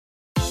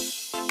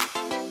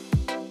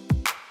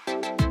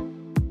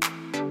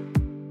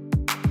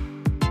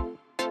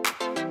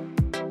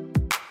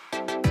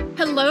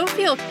Hello,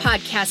 F.E.E.L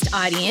podcast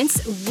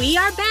audience. We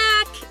are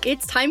back.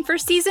 It's time for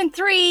season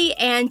 3,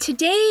 and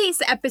today's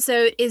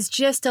episode is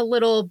just a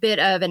little bit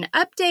of an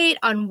update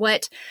on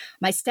what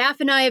my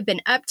staff and I have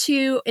been up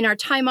to in our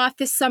time off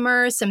this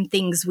summer, some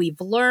things we've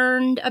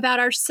learned about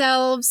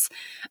ourselves,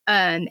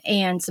 and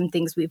some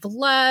things we've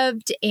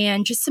loved,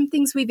 and just some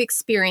things we've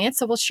experienced.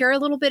 So we'll share a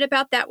little bit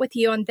about that with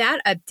you on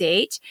that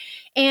update.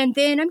 And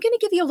then I'm going to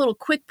give you a little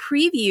quick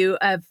preview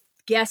of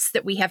guests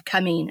that we have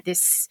coming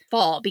this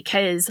fall,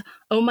 because,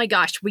 oh my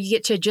gosh, we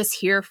get to just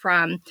hear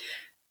from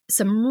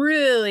some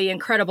really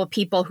incredible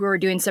people who are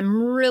doing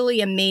some really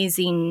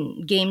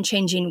amazing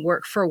game-changing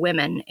work for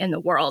women in the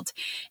world.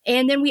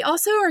 And then we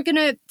also are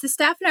the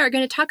staff and I are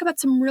going to talk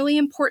about some really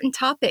important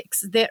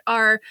topics that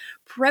are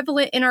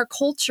prevalent in our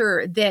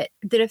culture that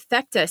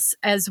affect us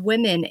as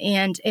women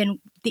and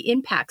the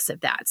impacts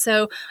of that.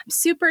 So I'm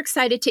super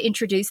excited to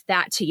introduce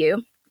that to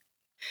you.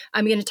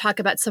 I'm going to talk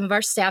about some of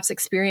our staff's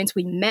experience.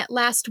 We met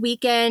last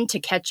weekend to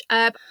catch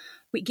up.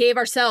 We gave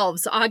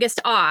ourselves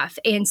August off.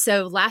 And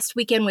so last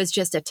weekend was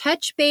just a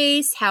touch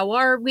base. How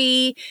are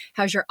we?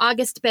 How's your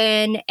August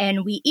been?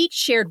 And we each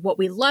shared what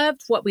we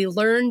loved, what we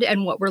learned,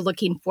 and what we're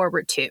looking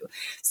forward to.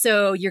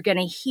 So you're going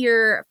to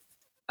hear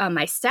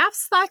my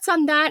staff's thoughts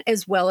on that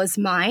as well as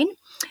mine.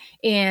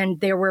 And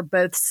there were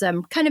both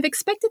some kind of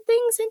expected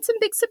things and some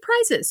big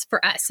surprises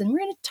for us. And we're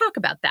going to talk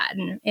about that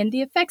and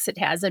the effects it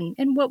has and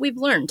what we've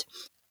learned.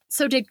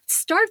 So to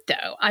start,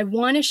 though, I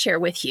want to share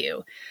with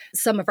you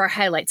some of our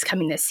highlights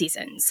coming this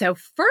season. So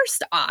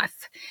first off,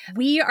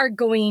 we are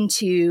going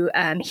to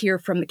hear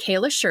from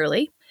Michaela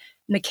Shirley.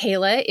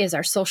 Michaela is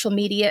our social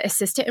media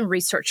assistant and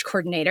research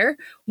coordinator.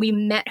 We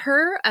met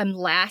her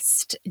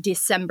last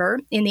December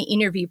in the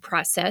interview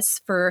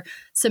process for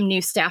some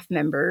new staff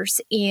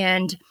members,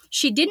 and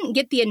she didn't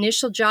get the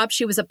initial job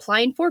she was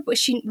applying for, but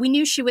we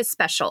knew she was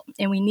special,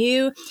 and we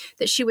knew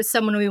that she was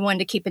someone we wanted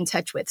to keep in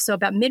touch with. So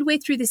about midway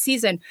through the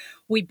season,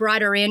 we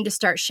brought her in to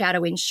start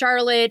shadowing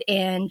Charlotte,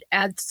 and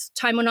as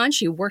time went on,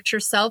 she worked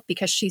herself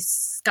because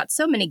she's got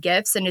so many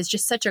gifts and is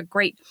just such a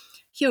great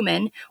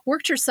human,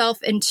 worked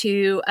herself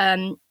into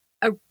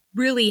a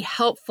really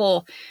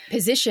helpful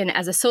position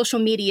as a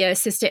social media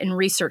assistant and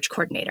research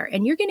coordinator.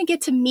 And you're going to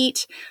get to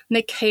meet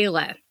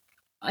Michaela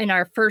in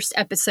our first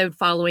episode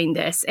following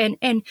this. And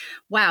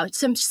wow,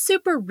 some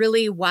super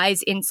really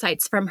wise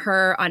insights from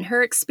her on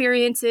her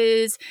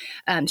experiences.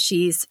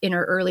 She's in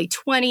her early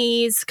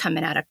 20s,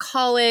 coming out of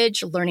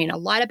college, learning a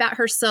lot about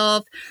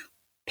herself,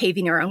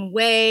 paving her own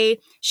way.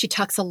 She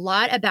talks a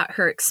lot about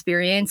her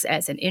experience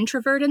as an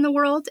introvert in the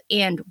world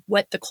and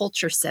what the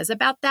culture says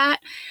about that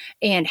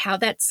and how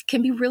that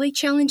can be really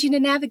challenging to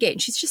navigate.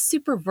 And she's just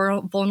super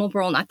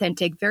vulnerable and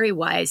authentic, very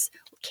wise.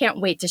 Can't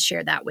wait to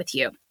share that with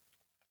you.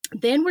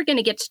 Then we're going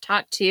to get to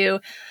talk to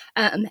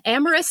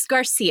Amaris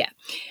Garcia.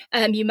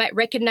 You might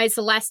recognize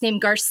the last name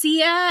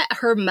Garcia.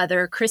 Her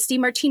mother, Christy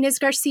Martinez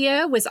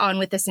Garcia, was on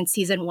with us in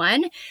season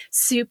 1.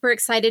 Super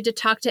excited to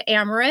talk to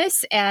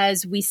Amaris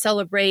as we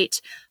celebrate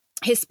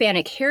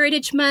Hispanic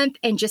Heritage Month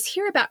and just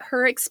hear about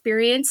her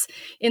experience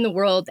in the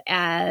world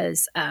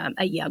as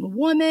a young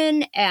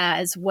woman,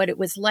 as what it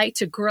was like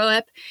to grow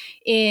up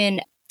in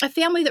a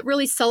family that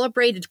really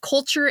celebrated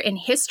culture and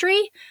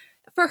history.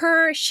 For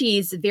her,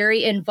 she's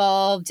very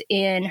involved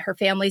in her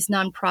family's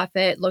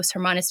nonprofit, Los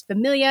Hermanos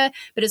Familia,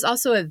 but is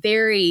also a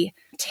very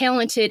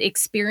talented,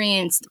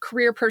 experienced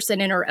career person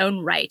in her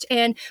own right.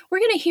 And we're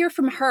going to hear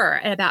from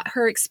her about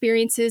her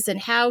experiences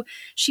and how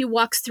she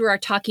walks through our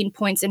talking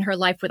points in her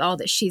life with all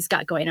that she's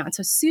got going on.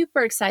 So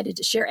super excited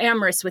to share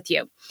Amaris with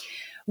you.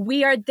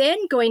 We are then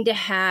going to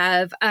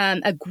have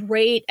a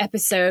great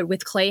episode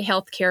with Clay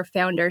Healthcare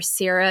founder,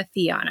 Sarah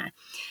Fiana.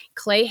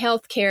 Clay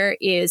Healthcare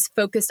is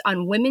focused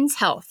on women's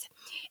health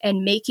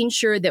and making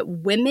sure that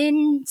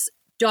women's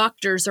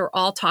doctors are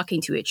all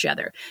talking to each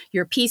other.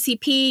 Your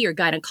PCP, your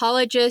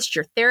gynecologist,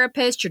 your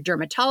therapist, your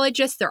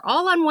dermatologist, they're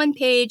all on one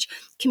page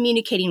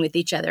communicating with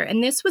each other.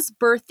 And this was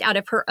birthed out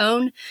of her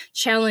own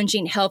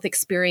challenging health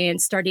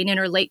experience starting in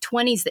her late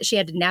 20s that she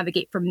had to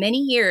navigate for many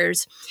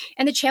years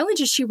and the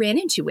challenges she ran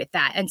into with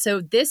that. And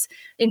so this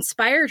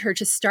inspired her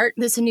to start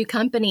this new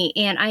company.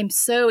 And I'm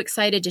so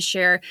excited to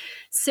share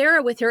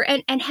Sarah with her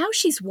and how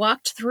she's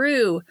walked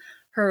through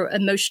her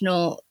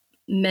emotional,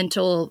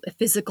 mental,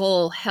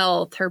 physical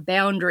health, her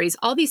boundaries,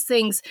 all these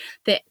things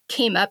that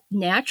came up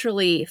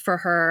naturally for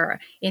her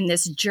in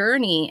this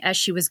journey as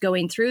she was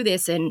going through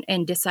this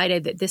and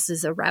decided that this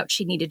is a route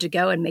she needed to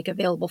go and make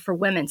available for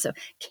women. So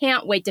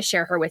can't wait to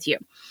share her with you.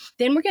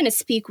 Then we're going to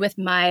speak with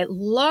my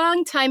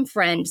longtime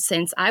friend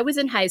since I was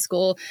in high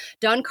school,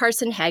 Dawn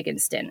Carson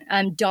Hagenston.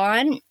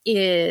 Dawn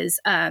is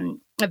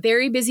a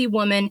very busy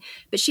woman,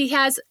 but she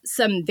has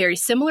some very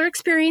similar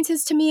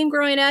experiences to me in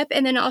growing up,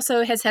 and then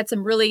also has had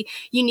some really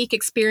unique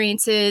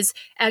experiences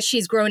as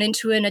she's grown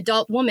into an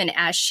adult woman,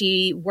 as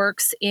she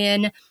works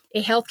in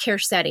a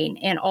healthcare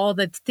setting and all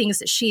the things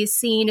that she has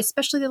seen,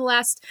 especially the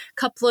last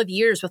couple of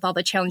years with all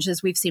the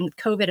challenges we've seen with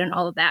COVID and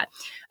all of that.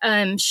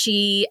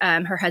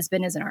 Her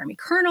husband is an Army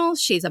colonel.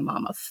 She's a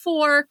mom of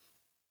 4.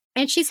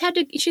 And she's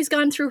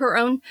gone through her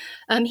own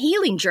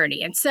healing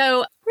journey. And so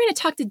we're going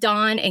to talk to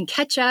Dawn and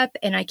catch up.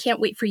 And I can't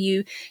wait for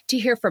you to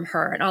hear from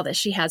her and all that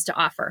she has to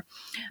offer.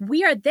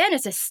 We are then,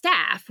 as a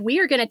staff, we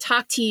are going to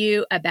talk to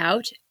you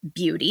about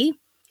beauty,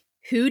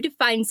 who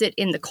defines it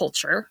in the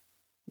culture,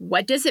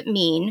 what does it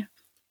mean,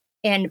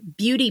 and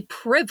beauty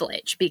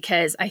privilege,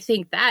 because I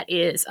think that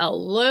is a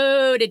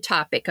loaded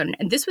topic. And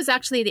this was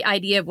actually the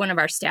idea of one of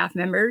our staff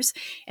members.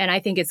 And I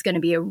think it's going to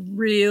be a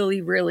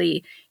really,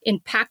 really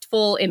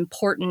impactful,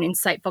 important,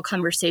 insightful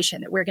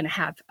conversation that we're going to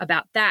have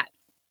about that.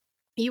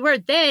 You are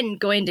then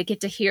going to get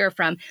to hear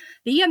from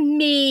the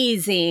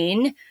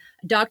amazing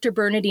Dr.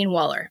 Bernadine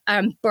Waller.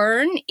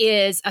 Bern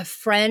is a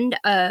friend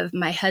of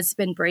my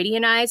husband Brady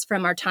and I's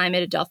from our time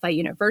at Adelphi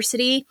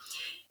University.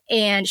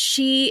 And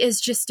she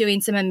is just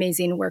doing some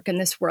amazing work in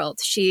this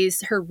world.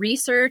 Her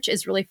research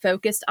is really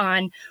focused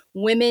on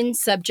women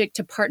subject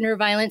to partner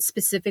violence,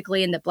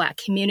 specifically in the Black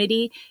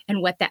community,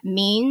 and what that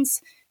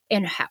means,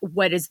 and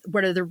what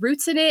are the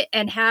roots in it,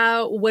 and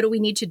what do we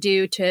need to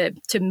do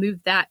to move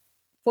that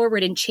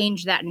forward and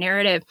change that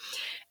narrative.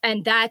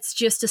 And that's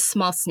just a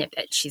small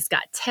snippet. She's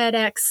got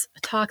TEDx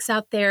talks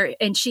out there,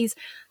 and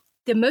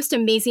the most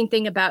amazing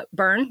thing about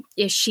Bern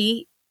is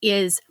she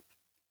is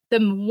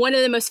one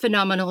of the most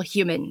phenomenal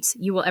humans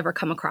you will ever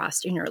come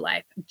across in your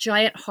life.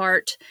 Giant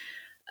heart,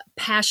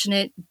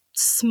 passionate,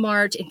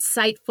 smart,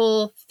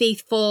 insightful,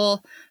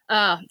 faithful.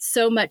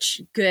 So much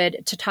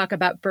good to talk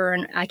about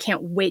Bern. I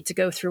can't wait to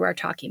go through our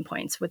talking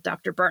points with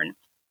Dr. Bern.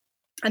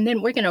 And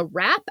then we're going to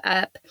wrap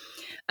up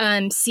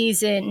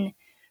season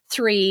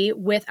 3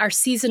 with our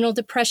seasonal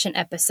depression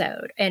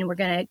episode. And we're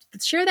going to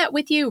share that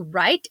with you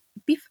right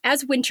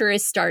as winter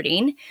is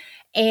starting.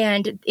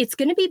 And it's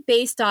going to be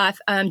based off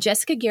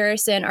Jessica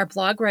Garrison, our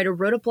blog writer,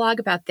 wrote a blog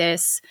about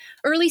this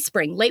early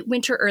spring, late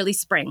winter, early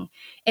spring,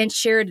 and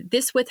shared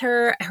this with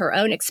her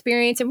own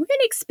experience. And we're going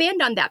to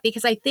expand on that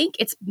because I think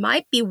it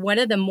might be one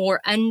of the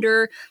more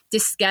under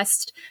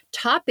discussed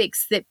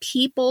topics that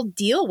people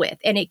deal with.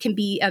 And it can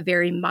be a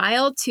very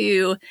mild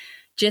to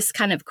just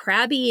kind of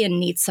crabby and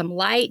need some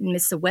light and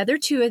miss the weather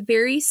to a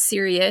very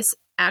serious,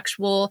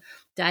 actual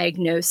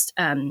diagnosed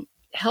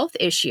health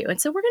issue. And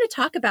so we're going to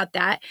talk about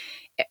that,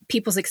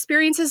 people's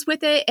experiences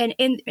with it,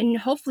 and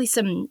hopefully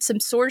some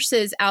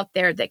sources out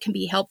there that can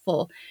be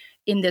helpful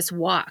in this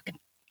walk.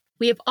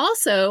 We have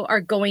also are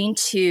going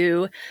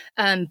to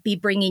be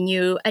bringing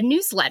you a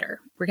newsletter.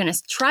 We're going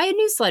to try a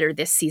newsletter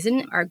this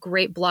season. Our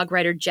great blog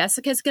writer,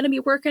 Jessica, is going to be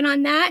working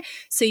on that.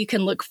 So you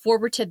can look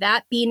forward to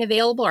that being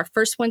available. Our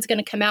first one's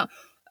going to come out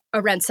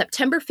around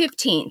September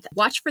 15th.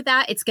 Watch for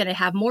that. It's going to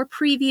have more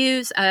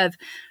previews of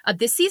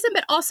this season,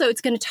 but also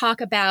it's going to talk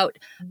about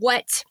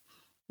what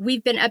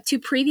we've been up to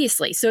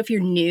previously. So if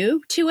you're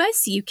new to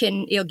us,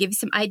 it'll give you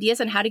some ideas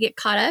on how to get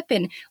caught up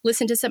and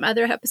listen to some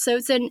other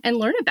episodes and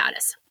learn about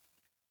us.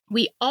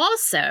 We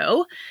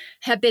also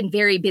have been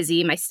very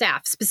busy, my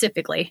staff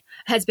specifically,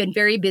 has been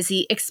very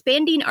busy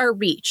expanding our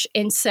reach.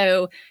 And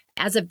so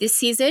as of this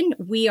season,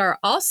 we are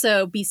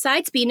also,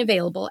 besides being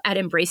available at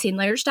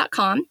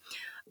embracinglayers.com,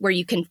 where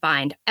you can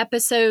find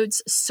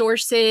episodes,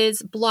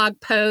 sources, blog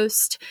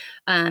posts,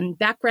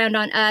 background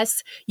on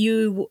us,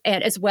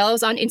 and as well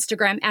as on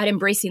Instagram at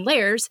Embracing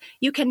Layers.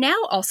 You can now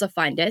also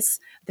find us,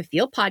 the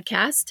F.E.E.L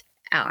podcast,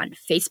 on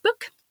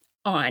Facebook,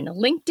 on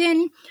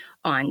LinkedIn,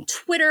 on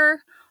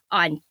Twitter,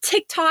 on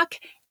TikTok,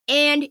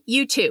 and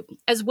YouTube,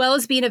 as well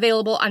as being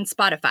available on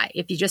Spotify.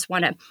 If you just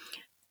want to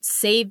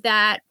save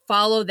that,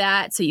 follow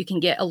that, so you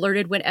can get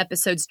alerted when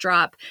episodes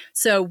drop.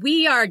 So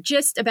we are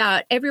just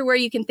about everywhere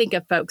you can think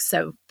of, folks.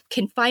 So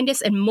can find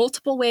us in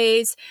multiple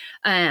ways,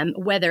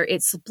 whether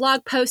it's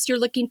blog posts you're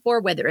looking for,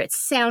 whether it's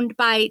sound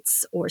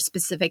bites or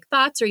specific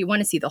thoughts, or you want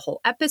to see the whole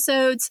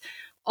episodes.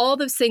 All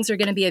those things are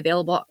going to be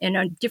available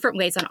in different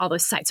ways on all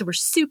those sites. So we're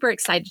super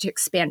excited to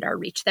expand our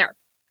reach there.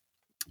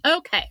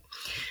 Okay,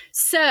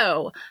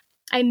 so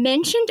I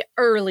mentioned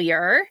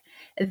earlier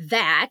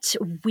that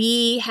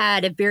we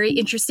had a very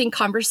interesting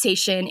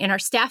conversation in our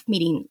staff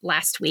meeting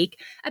last week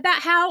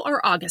about how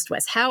our August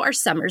was, how our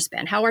summer's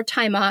been, how our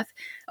time off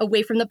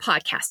away from the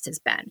podcast has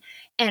been.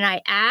 And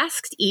I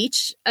asked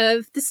each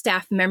of the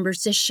staff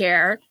members to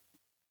share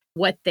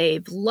what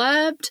they've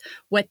loved,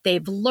 what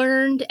they've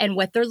learned, and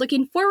what they're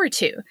looking forward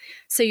to.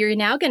 So you're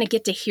now going to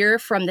get to hear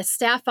from the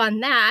staff on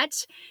that.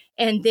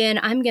 And then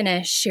I'm going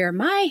to share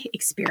my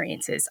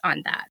experiences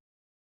on that.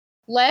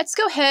 Let's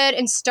go ahead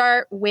and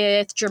start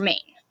with Jermaine.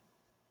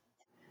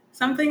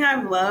 Something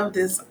I've loved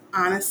is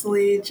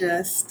honestly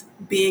just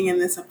being in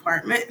this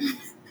apartment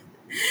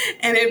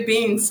and it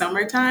being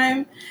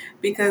summertime,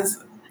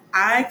 because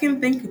I can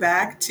think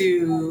back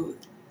to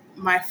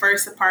my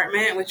first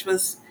apartment, which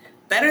was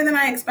better than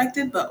I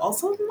expected, but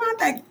also not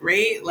that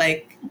great.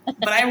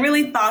 But I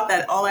really thought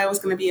that all I was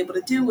going to be able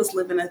to do was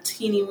live in a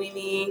teeny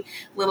weeny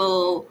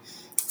little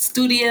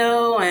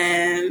studio,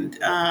 and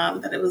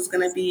that it was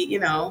going to be,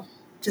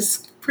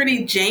 just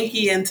pretty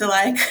janky until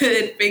I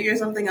could figure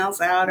something else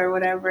out or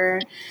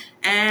whatever.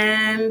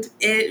 And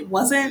it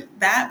wasn't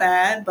that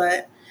bad,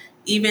 but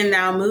even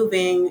now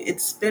moving,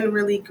 it's been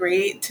really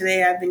great.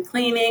 Today I've been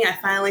cleaning. I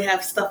finally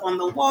have stuff on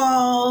the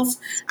walls.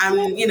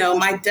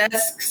 My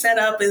desk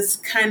setup is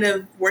kind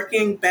of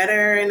working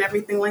better and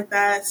everything like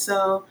that.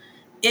 So,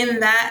 in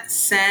that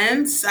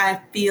sense,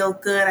 I feel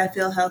good. I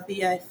feel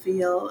healthy. I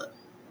feel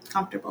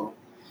comfortable.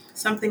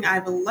 Something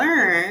I've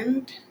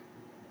learned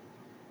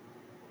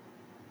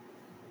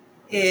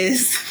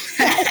is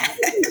that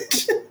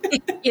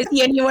Is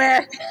he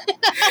anywhere?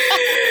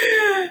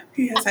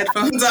 he has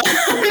headphones on.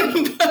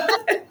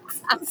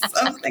 But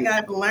something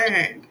I've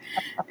learned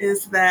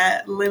is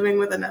that living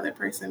with another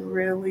person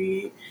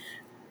really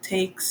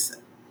takes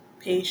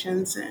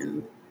patience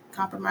and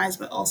compromise,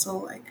 but also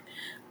like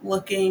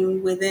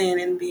looking within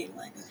and being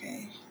like,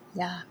 okay,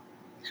 Yeah.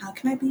 how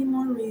can I be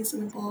more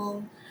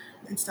reasonable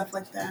and stuff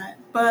like that.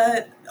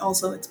 But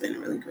also, it's been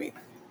really great.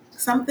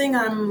 Something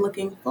I'm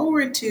looking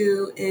forward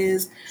to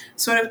is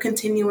sort of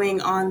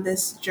continuing on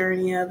this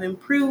journey of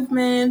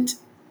improvement.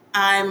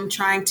 I'm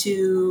trying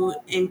to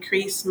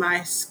increase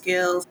my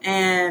skills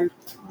and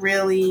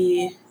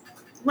really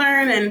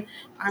learn, and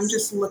I'm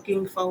just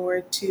looking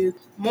forward to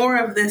more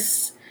of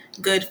this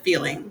good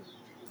feeling. So,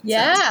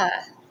 Yeah.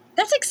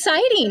 That's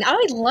exciting. Oh,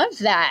 I love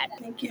that.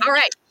 thank you. All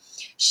right.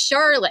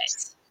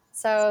 Charlotte.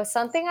 So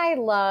something I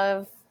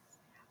love,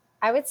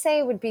 I would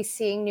say, would be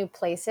seeing new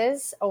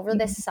places. Over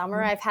this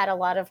summer, I've had a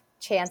lot of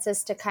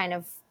chances to kind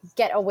of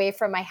get away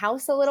from my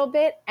house a little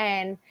bit,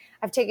 and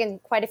I've taken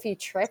quite a few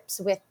trips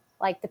with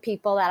like the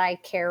people that I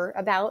care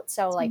about.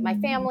 So like my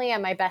family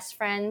and my best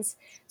friends.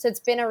 So it's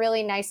been a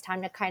really nice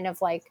time to kind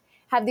of like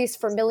have these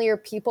familiar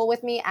people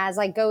with me as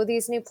I go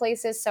these new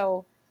places.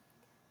 So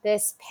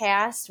this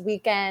past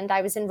weekend,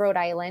 I was in Rhode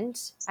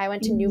Island. I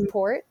went to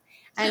Newport,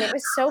 and it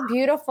was so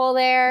beautiful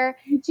there.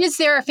 Beaches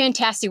there are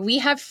fantastic. We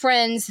have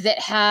friends that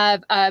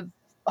have a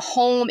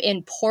home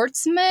in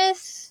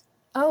Portsmouth.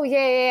 Oh,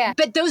 yeah.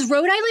 But those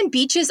Rhode Island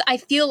beaches, I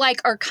feel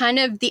like, are kind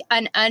of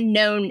an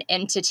unknown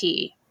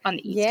entity on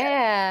the East Coast.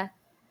 Yeah.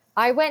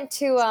 I went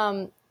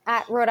to,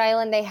 at Rhode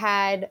Island, they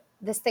had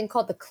this thing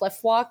called the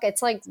Cliff Walk.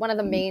 It's like one of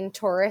the main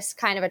tourist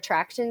kind of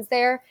attractions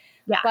there.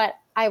 Yeah. But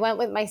I went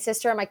with my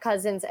sister and my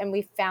cousins, and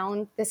we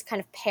found this kind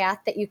of path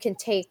that you can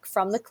take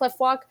from the Cliff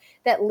Walk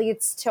that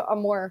leads to a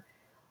more,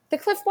 the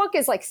Cliff Walk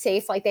is like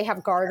safe, like they have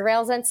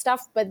guardrails and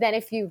stuff. But then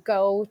if you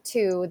go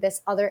to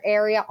this other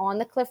area on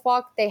the Cliff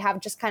Walk, they have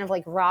just kind of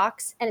like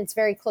rocks, and it's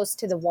very close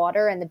to the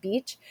water and the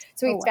beach.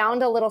 So we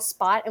found a little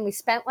spot, and we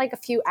spent like a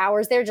few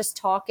hours there just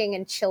talking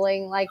and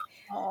chilling, like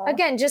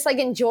again, just like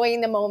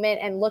enjoying the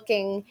moment and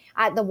looking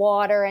at the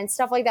water and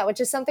stuff like that,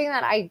 which is something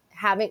that I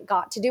haven't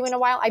got to do in a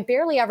while. I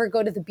barely ever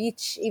go to the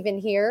beach even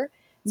here.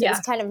 So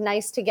it's kind of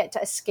nice to get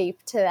to escape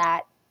to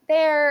that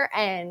there.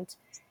 And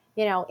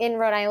in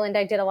Rhode Island,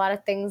 I did a lot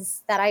of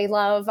things that I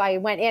love. I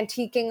went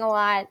antiquing a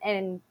lot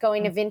and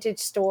going to vintage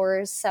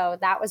stores. So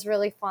that was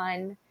really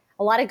fun.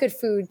 A lot of good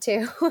food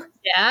too.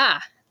 Yeah,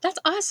 that's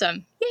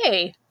awesome.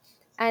 Yay.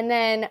 And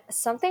then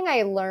something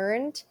I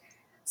learned.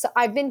 So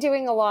I've been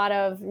doing a lot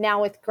of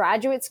now with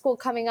graduate school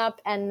coming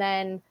up. And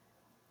then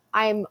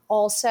I'm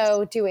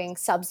also doing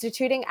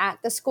substituting at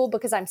the school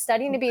because I'm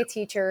studying to be a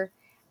teacher,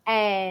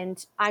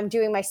 and I'm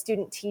doing my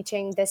student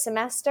teaching this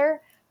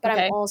semester. But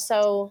I'm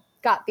also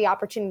got the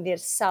opportunity to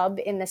sub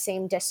in the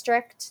same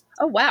district.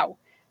 Oh, wow.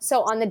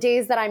 So on the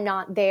days that I'm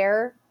not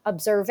there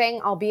observing,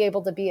 I'll be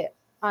able to be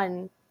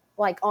on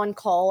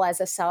call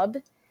as a sub.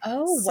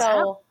 Oh, so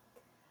wow.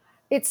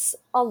 It's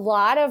a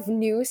lot of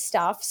new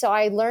stuff. So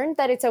I learned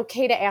that it's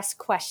okay to ask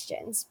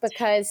questions,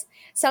 because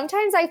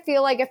sometimes I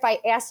feel like if I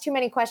ask too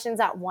many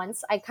questions at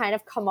once, I kind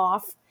of come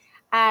off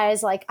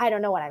as like, I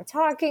don't know what I'm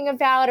talking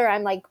about, or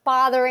I'm like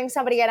bothering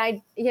somebody.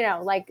 And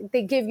like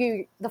they give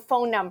you the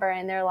phone number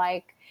and they're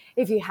like,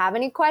 if you have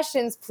any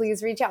questions,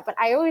 please reach out. But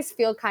I always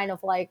feel kind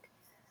of like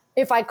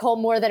if I call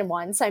more than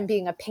once, I'm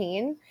being a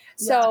pain.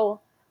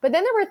 So, but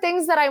then there were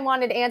things that I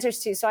wanted answers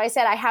to. So I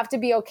said, I have to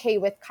be okay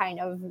with kind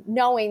of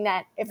knowing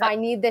that if I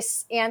need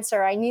this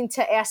answer, I need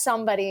to ask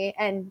somebody,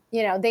 and,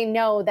 they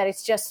know that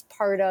it's just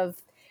part of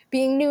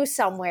being new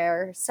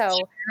somewhere. So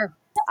That's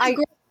a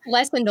great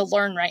lesson to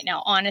learn right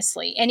now,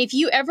 honestly. And if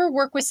you ever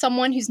work with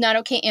someone who's not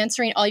okay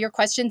answering all your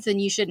questions, then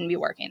you shouldn't be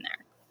working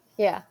there.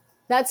 Yeah.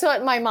 That's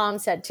what my mom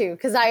said too,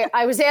 because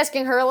I was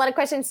asking her a lot of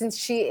questions since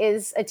she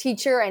is a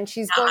teacher and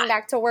she's going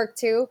back to work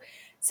too.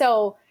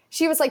 So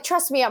she was like,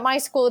 trust me, at my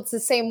school, it's the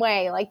same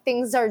way. Like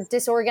things are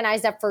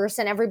disorganized at first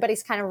and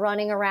everybody's kind of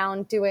running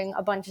around doing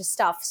a bunch of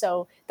stuff.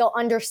 So they'll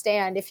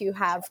understand if you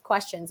have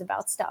questions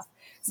about stuff.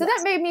 So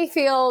that made me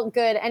feel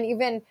good. And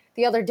even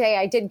the other day,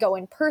 I did go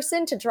in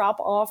person to drop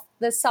off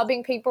the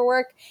subbing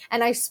paperwork.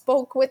 And I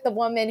spoke with the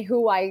woman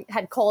who I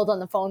had called on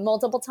the phone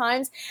multiple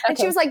times. And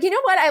she was like, you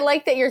know what? I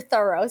like that you're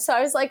thorough. So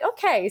I was like,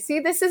 okay, see,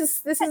 this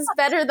is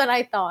better than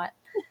I thought.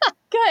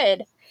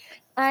 Good.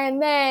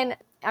 And then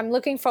I'm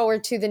looking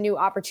forward to the new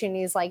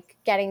opportunities, like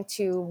getting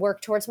to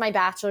work towards my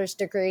bachelor's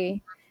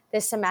degree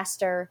this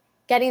semester,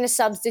 getting to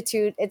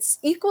substitute. It's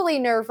equally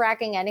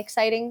nerve-wracking and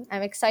exciting.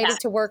 I'm excited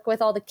to work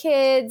with all the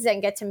kids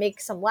and get to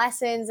make some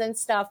lessons and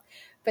stuff.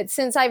 But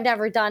since I've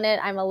never done it,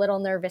 I'm a little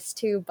nervous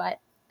too. But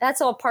that's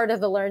all part of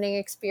the learning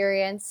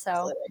experience. So,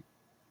 Absolutely.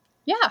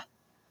 Yeah.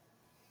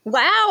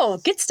 Wow.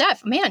 Good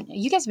stuff. Man,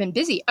 you guys have been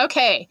busy.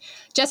 Okay.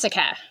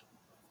 Jessica.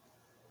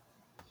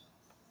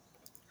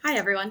 Hi,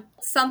 everyone.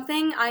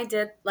 Something I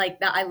did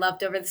like that I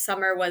loved over the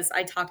summer was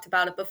I talked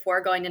about it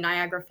before going to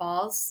Niagara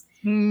Falls.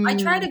 I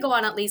try to go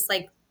on at least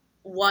like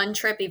one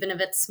trip, even if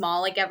it's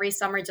small, like every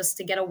summer just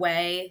to get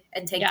away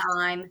and take Yeah.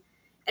 time.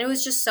 And it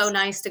was just so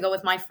nice to go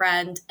with my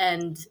friend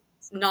and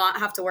not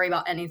have to worry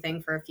about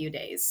anything for a few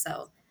days.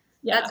 So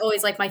Yeah. that's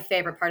always like my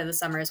favorite part of the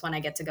summer is when I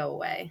get to go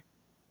away.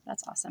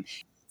 That's awesome.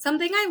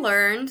 Something I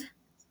learned,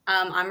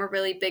 I'm a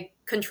really big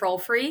control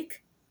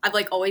freak. I've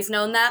like always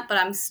known that, but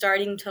I'm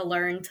starting to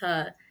learn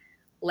to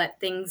let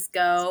things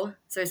go.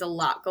 So there's a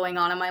lot going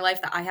on in my life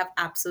that I have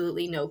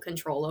absolutely no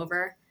control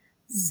over.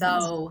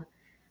 So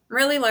I'm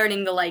really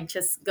learning to like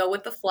just go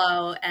with the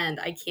flow, and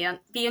I can't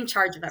be in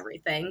charge of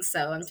everything.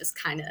 So I'm just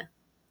kind of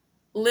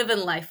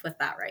living life with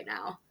that right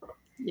now.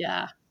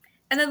 Yeah.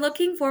 And then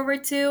looking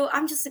forward to,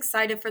 I'm just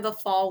excited for the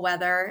fall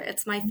weather.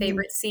 It's my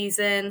favorite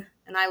season,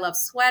 and I love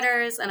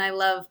sweaters, and I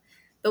love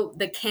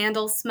the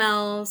candle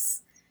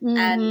smells,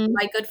 and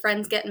my good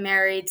friends getting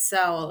married.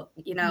 So,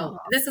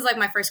 this is like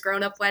my first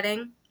grown-up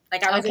wedding.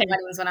 Like I was in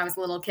weddings when I was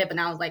a little kid, but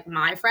now it's like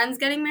my friends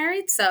getting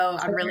married. So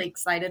I'm really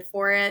excited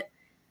for it.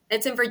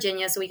 It's in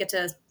Virginia, so we get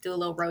to do a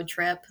little road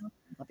trip.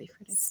 That'll be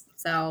pretty.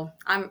 So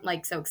I'm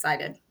like so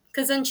excited.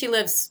 Because then she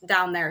lives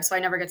down there, so I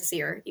never get to see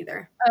her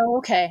either. Oh,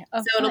 okay. Oh,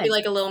 so it'll be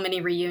like a little mini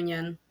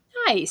reunion.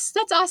 Nice.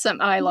 That's awesome.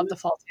 Oh, I love the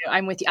fall too.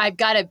 I'm with you. I've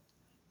got a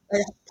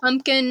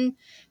pumpkin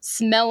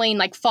smelling,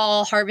 like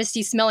fall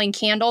harvesty smelling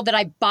candle that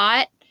I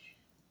bought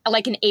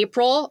like in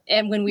April,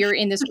 and when we were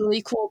in this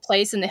really cool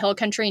place in the hill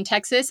country in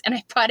Texas, and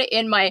I put it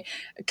in my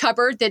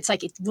cupboard that's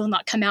like, it will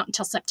not come out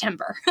until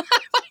September.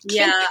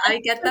 Yeah, I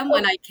get them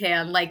when I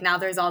can. Like now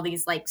there's all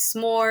these like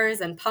s'mores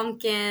and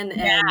pumpkin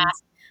and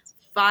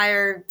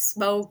fire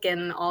smoke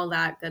and all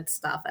that good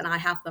stuff, and I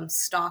have them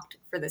stocked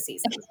for the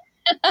season.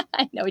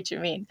 I know what you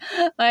mean.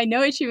 I know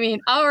what you mean.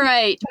 All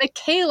right,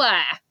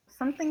 Michaela.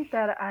 Something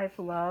that I've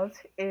loved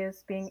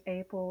is being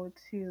able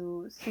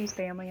to see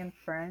family and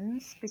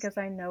friends, because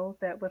I know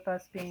that with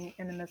us being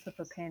in the midst of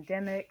a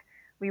pandemic,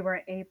 we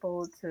weren't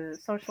able to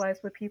socialize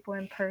with people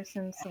in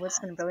person. So it's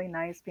been really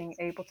nice being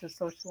able to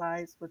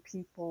socialize with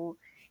people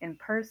in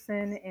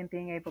person and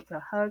being able to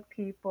hug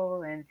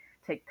people and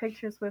take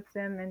pictures with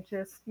them and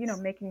just,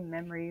 making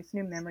memories,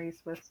 new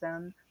memories with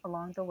them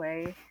along the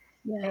way.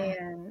 Yeah.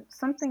 And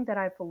something that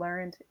I've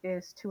learned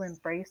is to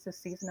embrace the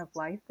season of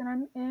life that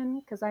I'm in,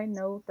 because I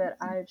know that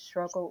I've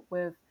struggled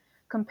with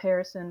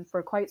comparison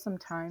for quite some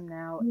time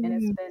now. And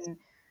it's been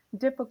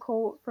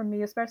difficult for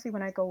me, especially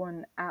when I go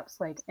on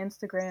apps like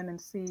Instagram and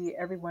see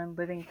everyone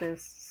living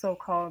this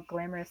so-called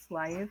glamorous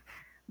life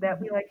that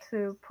we like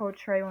to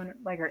portray on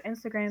like our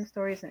Instagram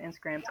stories and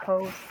Instagram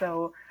posts.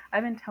 So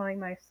I've been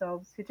telling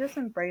myself to just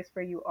embrace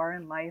where you are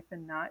in life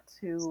and not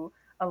to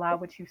allow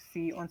what you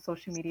see on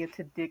social media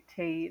to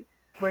dictate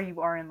where you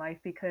are in life,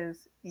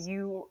 because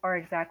you are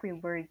exactly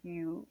where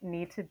you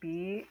need to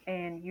be,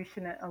 and you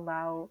shouldn't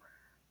allow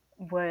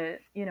what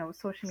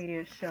social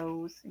media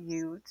shows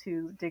you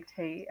to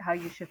dictate how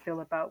you should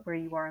feel about where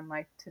you are in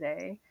life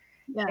today.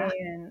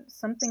 And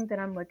something that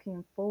I'm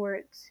looking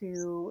forward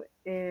to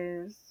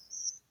is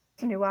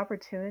new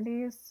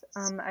opportunities.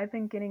 I've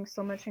been getting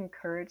so much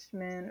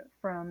encouragement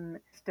from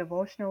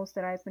devotionals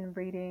that I've been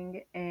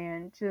reading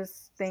and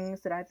just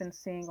things that I've been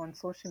seeing on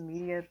social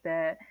media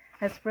that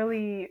has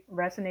really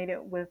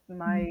resonated with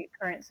my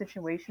current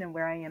situation and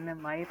where I am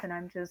in life. And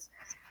I'm just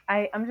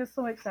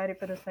so excited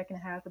for the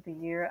second half of the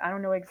year. I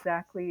don't know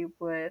exactly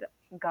what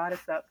God is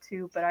up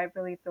to, but I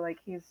really feel like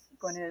he's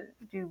going to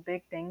do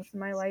big things in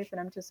my life. And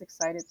I'm just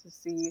excited to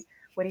see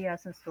what he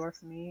has in store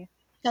for me.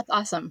 That's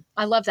awesome.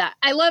 I love that.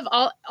 I love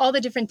all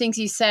the different things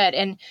you said.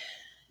 And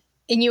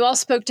you all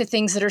spoke to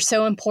things that are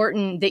so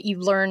important that you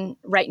learn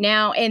right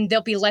now. And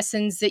there'll be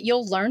lessons that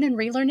you'll learn and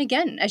relearn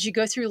again as you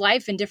go through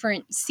life in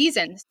different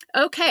seasons.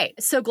 Okay.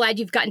 So glad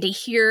you've gotten to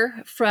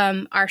hear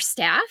from our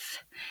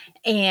staff.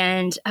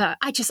 And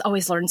I just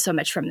always learn so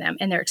much from them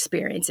and their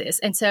experiences.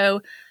 And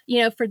so,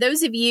 for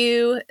those of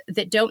you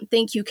that don't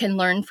think you can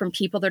learn from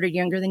people that are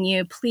younger than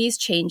you, please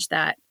change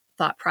that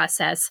thought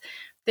process.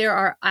 There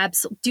are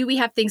do we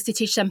have things to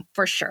teach them?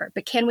 For sure.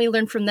 But can we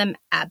learn from them?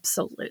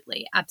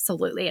 Absolutely.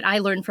 Absolutely. And I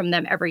learn from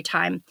them every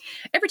time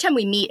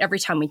we meet, every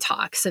time we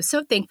talk.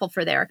 So thankful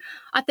for their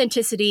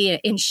authenticity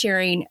in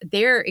sharing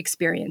their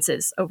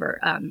experiences over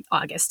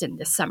August and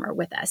this summer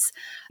with us.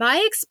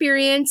 My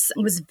experience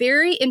was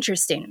very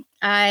interesting.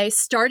 I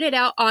started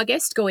out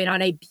August going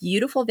on a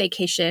beautiful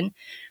vacation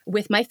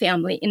with my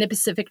family in the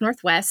Pacific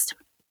Northwest.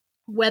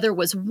 Weather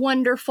was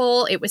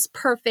wonderful. It was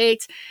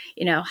perfect,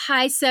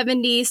 high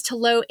 70s to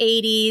low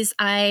 80s.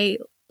 I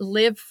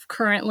live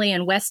currently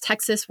in West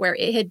Texas, where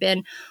it had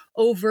been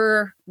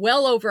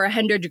well over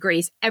 100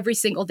 degrees every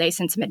single day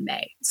since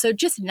mid-May. So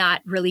just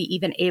not really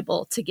even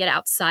able to get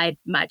outside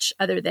much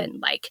other than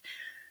like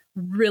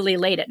really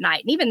late at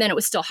night. And even then it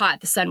was still hot.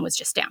 The sun was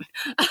just down.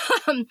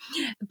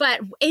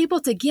 But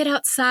able to get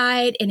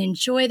outside and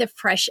enjoy the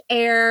fresh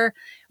air.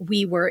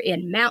 We were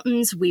in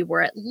mountains, we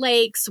were at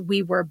lakes,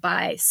 we were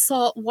by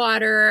salt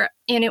water,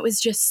 and it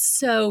was just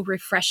so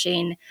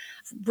refreshing.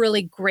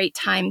 Really great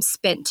time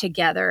spent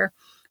together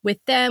with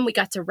them. We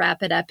got to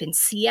wrap it up in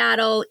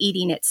Seattle,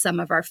 eating at some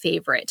of our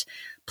favorite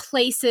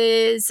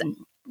places.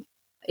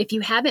 If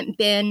you haven't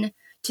been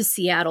to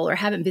Seattle or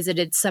haven't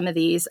visited some of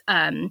these,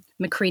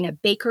 Macrina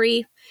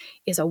Bakery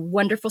is a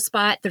wonderful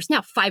spot. There's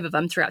now 5 of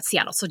them throughout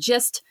Seattle. So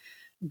just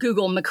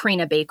Google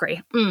Macrina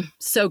Bakery.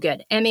 So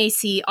good.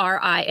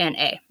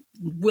 Macrina.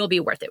 Will be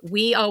worth it.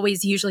 We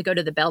always usually go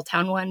to the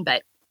Belltown one,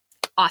 but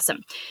awesome.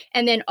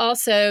 And then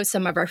also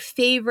some of our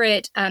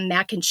favorite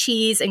mac and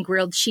cheese and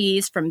grilled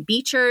cheese from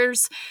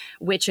Beecher's,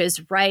 which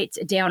is right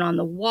down on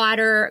the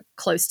water,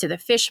 close to the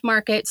fish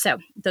market. So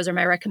those are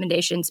my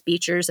recommendations,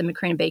 Beecher's and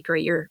Macrina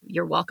Bakery.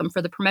 You're welcome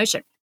for the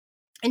promotion.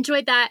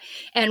 Enjoyed that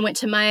and went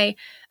to my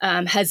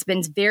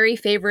husband's very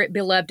favorite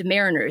beloved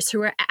Mariners,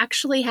 who are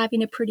actually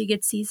having a pretty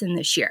good season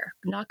this year.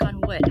 Knock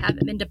on wood.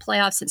 Haven't been to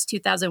playoffs since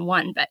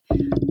 2001, but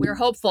we're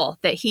hopeful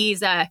that he's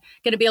going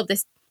to be able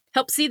to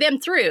help see them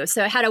through.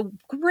 So I had a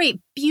great,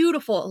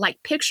 beautiful,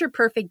 like picture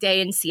perfect day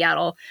in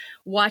Seattle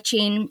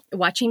watching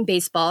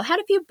baseball.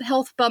 Had a few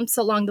health bumps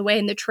along the way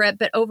in the trip,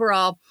 but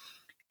overall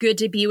good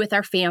to be with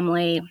our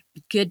family.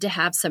 Good to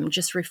have some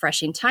just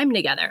refreshing time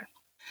together.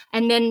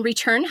 And then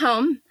return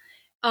home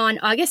on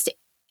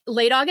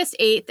late August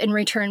 8th and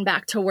return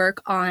back to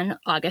work on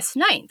August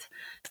 9th.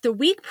 The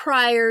week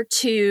prior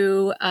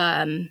to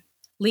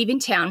leaving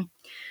town,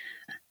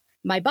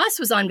 my boss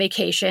was on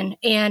vacation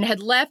and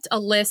had left a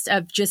list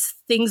of just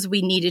things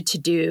we needed to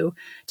do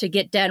to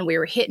get done. We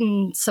were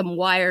hitting some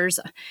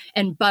wires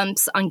and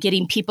bumps on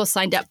getting people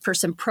signed up for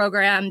some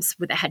programs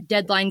that had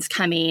deadlines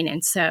coming.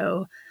 And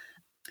so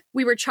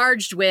we were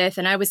charged with,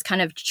 and I was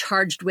kind of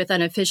charged with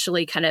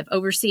unofficially kind of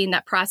overseeing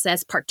that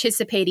process,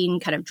 participating,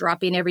 kind of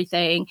dropping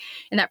everything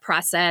in that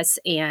process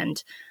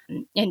and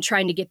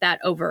trying to get that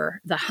over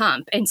the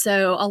hump. And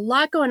so a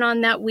lot going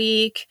on that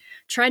week,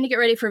 trying to get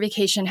ready for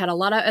vacation, had a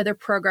lot of other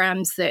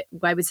programs that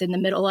I was in the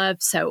middle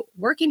of. So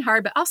working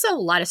hard, but also a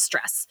lot of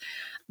stress.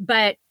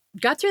 But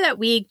got through that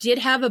week, did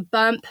have a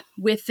bump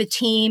with the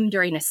team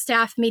during a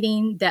staff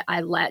meeting that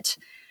I let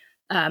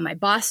my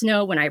boss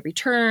know when I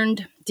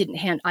returned.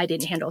 I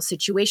didn't handle a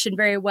situation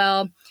very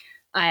well.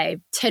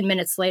 10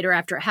 minutes later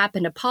after it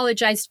happened,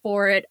 apologized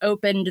for it,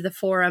 opened the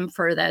forum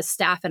for the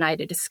staff and I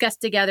to discuss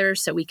together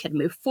so we could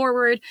move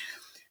forward.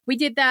 We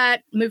did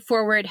that, moved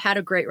forward, had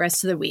a great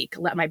rest of the week.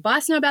 Let my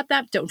boss know about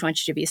that. Don't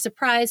want you to be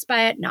surprised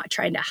by it, not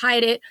trying to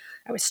hide it.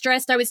 I was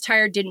stressed, I was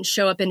tired, didn't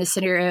show up in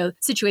the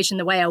situation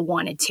the way I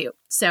wanted to.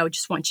 So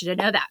just want you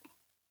to know that.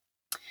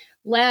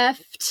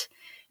 Left,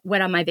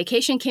 went on my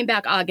vacation, came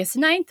back August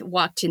 9th,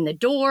 walked in the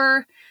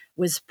door,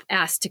 was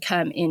asked to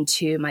come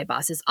into my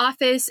boss's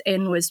office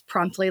and was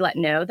promptly let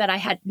know that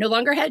I no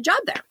longer had a job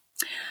there.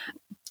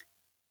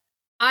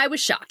 I was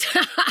shocked.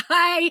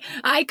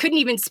 I couldn't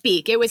even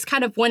speak. It was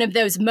kind of one of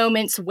those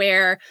moments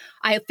where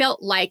I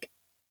felt like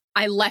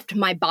I left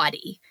my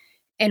body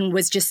and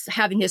was just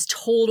having this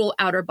total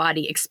outer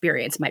body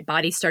experience. My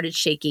body started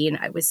shaking.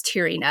 I was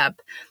tearing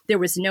up. There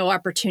was no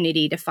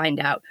opportunity to find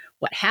out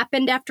what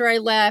happened after I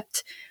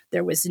left.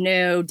 There was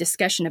no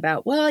discussion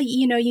about, well,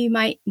 we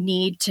might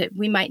need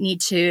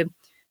to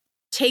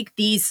take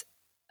these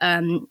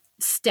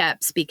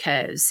steps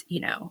because,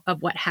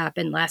 of what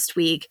happened last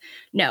week.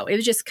 No, it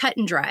was just cut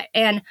and dry.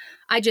 And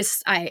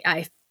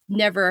I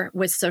never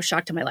was so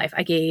shocked in my life.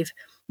 I gave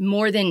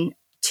more than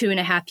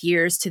 2.5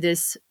 years to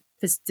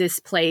this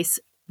place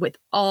with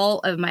all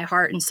of my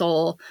heart and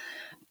soul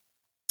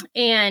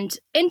and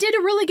did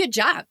a really good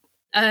job.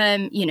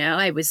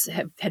 I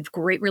had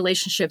great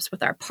relationships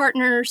with our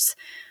partners.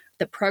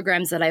 The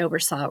programs that I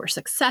oversaw were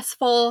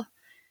successful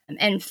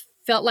and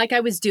felt like I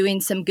was doing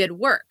some good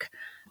work.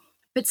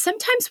 But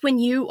sometimes when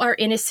you are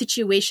in a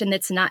situation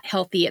that's not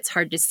healthy, it's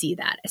hard to see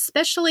that,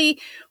 especially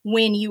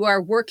when you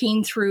are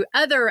working through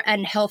other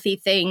unhealthy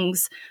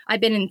things.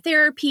 I've been in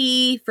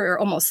therapy for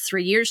almost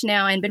 3 years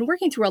now and been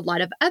working through a lot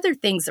of other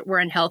things that were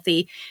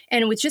unhealthy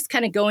and was just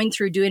kind of going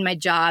through doing my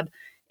job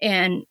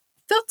and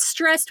felt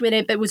stressed with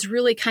it, but was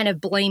really kind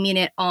of blaming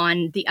it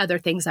on the other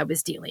things I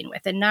was dealing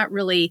with and not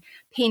really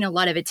paying a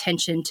lot of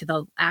attention to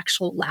the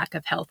actual lack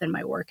of health in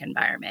my work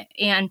environment.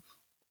 And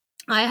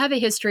I have a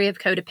history of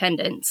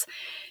codependence.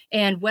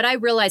 And what I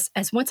realized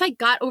is once I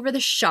got over the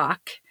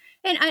shock,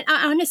 and I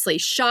honestly,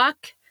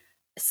 shock,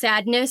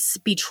 sadness,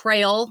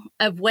 betrayal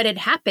of what had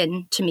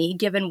happened to me,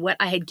 given what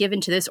I had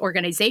given to this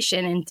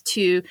organization and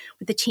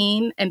with the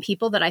team and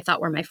people that I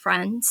thought were my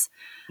friends,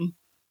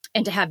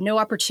 and to have no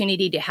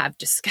opportunity to have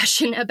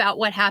discussion about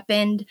what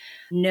happened,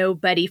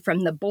 nobody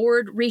from the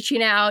board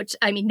reaching out.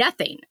 I mean,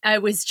 nothing. I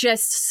was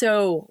just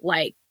so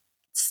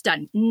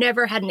stunned.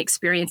 Never had an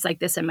experience like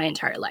this in my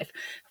entire life.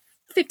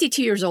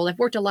 52 years old. I've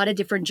worked a lot of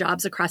different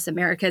jobs across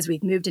America as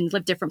we've moved and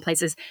lived different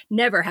places.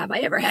 Never have I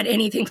ever had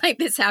anything like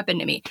this happen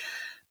to me.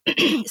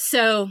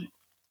 So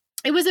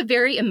it was a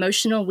very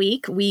emotional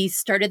week. We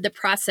started the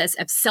process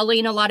of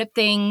selling a lot of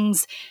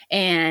things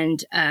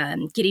and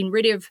getting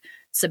rid of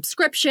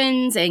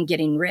subscriptions and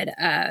getting rid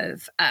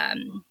of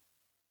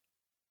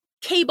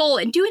cable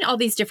and doing all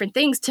these different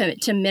things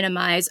to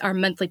minimize our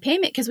monthly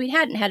payment because we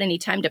hadn't had any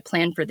time to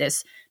plan for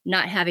this,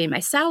 not having my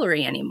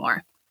salary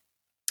anymore.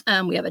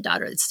 We have a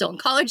daughter that's still in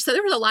college, so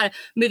there was a lot of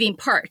moving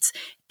parts.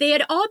 They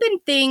had all been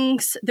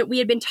things that we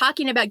had been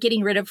talking about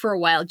getting rid of for a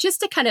while,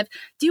 just to kind of,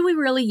 do we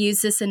really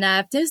use this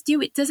enough? Does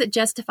it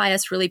justify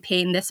us really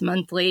paying this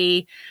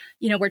monthly?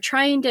 You know, we're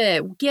trying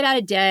to get out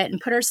of debt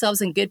and put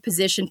ourselves in good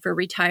position for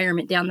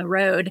retirement down the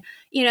road.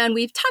 You know, and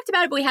we've talked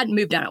about it, but we hadn't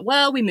moved on it.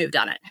 Well, we moved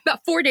on it.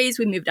 About 4 days,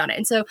 we moved on it.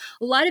 And so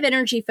a lot of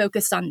energy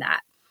focused on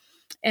that.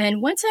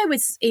 And once I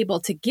was able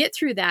to get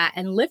through that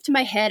and lift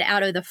my head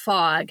out of the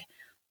fog,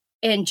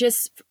 and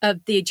just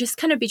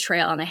kind of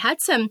betrayal. And I had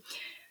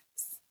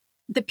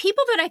the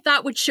people that I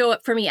thought would show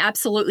up for me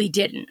absolutely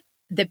didn't.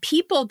 The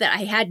people that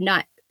I had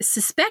not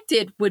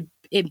suspected would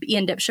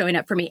end up showing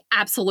up for me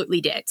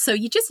absolutely did. So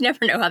you just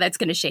never know how that's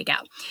going to shake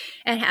out.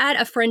 And had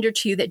a friend or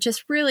two that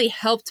just really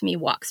helped me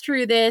walk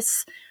through the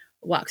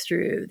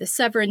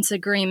severance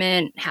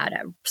agreement, how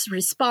to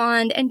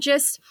respond, and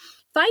just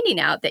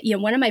finding out that, you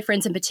know, one of my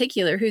friends in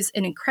particular, who's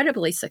an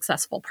incredibly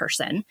successful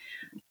person,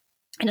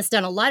 and has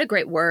done a lot of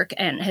great work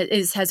and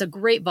has a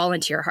great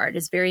volunteer heart,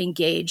 is very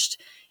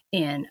engaged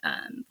in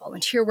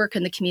volunteer work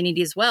in the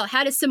community as well,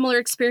 had a similar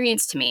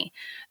experience to me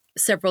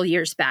several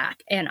years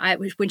back. And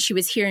when she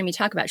was hearing me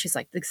talk about it, she's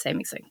like, the same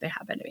thing that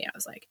happened to me. I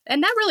was like,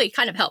 and that really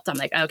kind of helped. I'm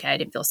like, okay, I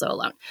didn't feel so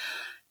alone.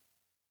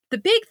 The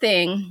big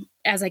thing,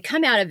 as I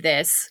come out of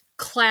this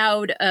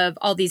cloud of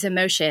all these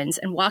emotions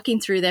and walking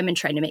through them and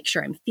trying to make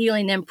sure I'm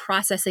feeling them,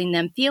 processing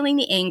them, feeling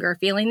the anger,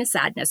 feeling the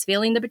sadness,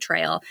 feeling the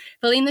betrayal,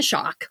 feeling the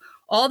shock,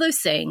 all those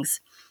things,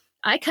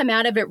 I come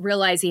out of it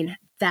realizing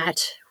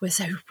that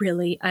was a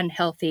really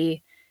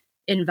unhealthy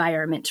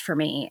environment for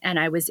me. And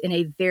I was in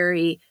a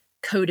very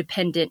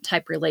codependent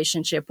type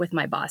relationship with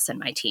my boss and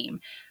my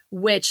team,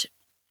 which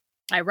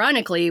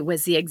ironically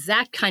was the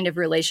exact kind of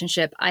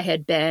relationship I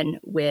had been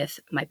with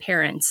my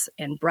parents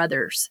and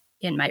brothers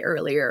in my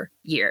earlier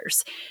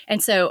years.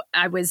 And so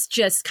I was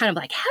just kind of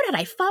like, how did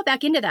I fall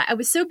back into that? I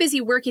was so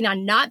busy working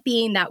on not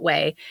being that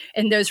way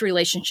in those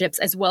relationships,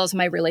 as well as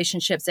my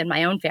relationships in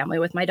my own family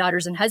with my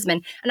daughters and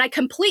husband. And I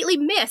completely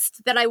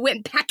missed that I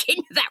went back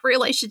into that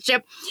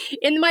relationship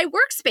in my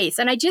workspace.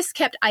 And I just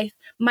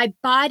my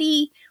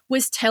body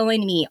was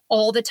telling me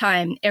all the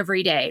time,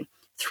 every day,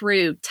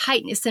 through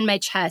tightness in my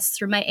chest,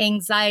 through my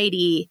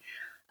anxiety,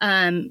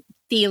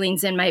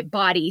 feelings in my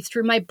body,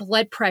 through my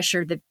blood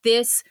pressure, that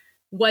this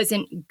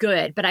wasn't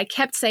good. But I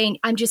kept saying,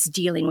 I'm just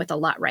dealing with a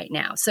lot right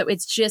now. So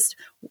it's just,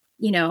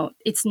 you know,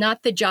 it's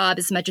not the job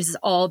as much as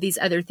all these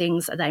other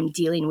things that I'm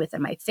dealing with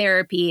in my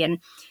therapy and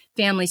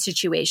family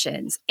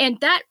situations. And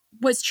that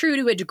was true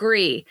to a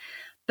degree.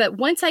 But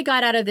once I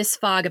got out of this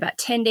fog, about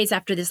 10 days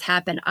after this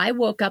happened, I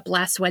woke up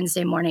last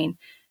Wednesday morning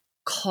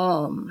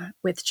calm,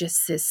 with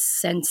just this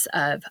sense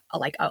of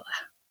like an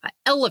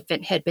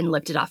elephant had been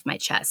lifted off my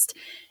chest,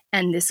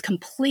 and this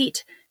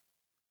complete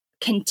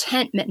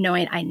contentment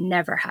knowing I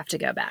never have to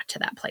go back to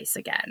that place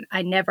again.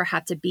 I never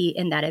have to be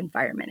in that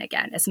environment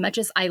again. As much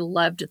as I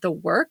loved the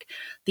work,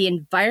 the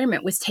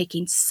environment was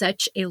taking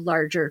such a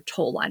larger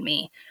toll on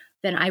me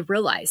than I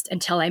realized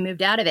until I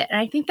moved out of it. And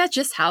I think that's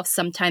just how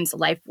sometimes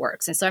life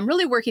works. And so I'm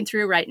really working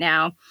through right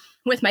now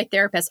with my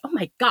therapist, oh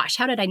my gosh,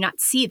 how did I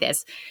not see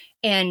this?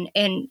 And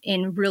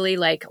really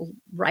like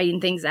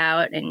writing things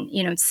out and,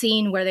 you know,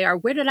 seeing where they are.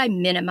 Where did I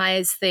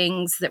minimize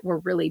things that were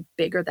really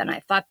bigger than I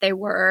thought they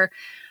were?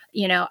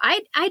 You know,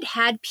 I'd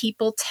had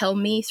people tell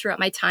me throughout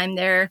my time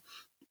there,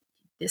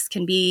 this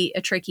can be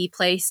a tricky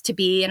place to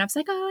be. And I was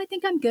like, oh, I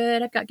think I'm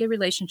good. I've got good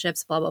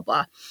relationships, blah, blah,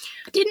 blah.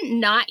 Didn't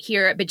not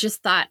hear it, but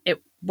just thought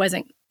it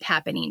wasn't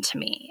happening to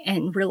me,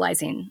 and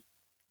realizing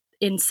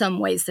in some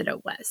ways that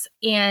it was.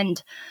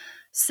 And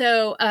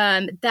so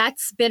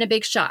that's been a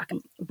big shock.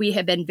 We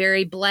have been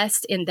very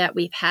blessed in that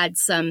we've had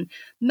some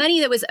money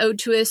that was owed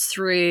to us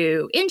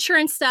through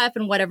insurance stuff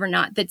and whatever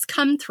not, that's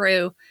come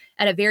through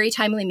at a very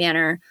timely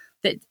manner.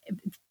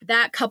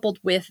 That coupled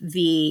with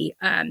the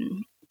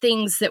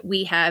things that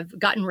we have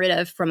gotten rid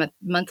of from a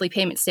monthly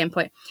payment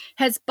standpoint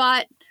has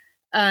bought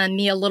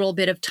me a little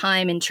bit of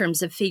time in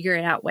terms of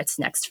figuring out what's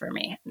next for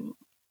me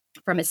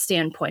from a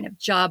standpoint of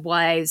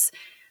job-wise,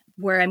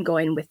 where I'm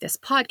going with this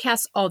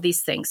podcast, all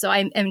these things. So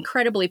I'm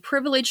incredibly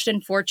privileged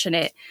and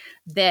fortunate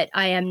that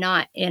I am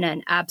not in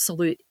an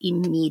absolute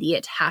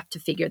immediate have to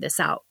figure this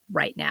out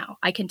right now.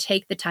 I can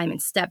take the time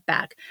and step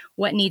back.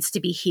 What needs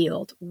to be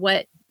healed?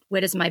 What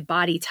is my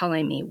body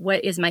telling me?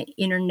 What is my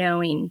inner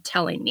knowing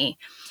telling me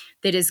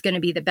that is going to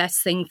be the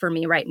best thing for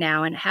me right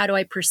now? And how do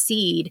I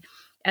proceed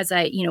as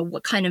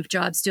what kind of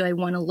jobs do I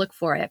want to look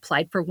for? I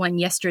applied for one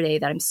yesterday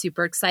that I'm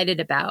super excited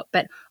about,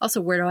 but also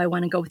where do I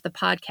want to go with the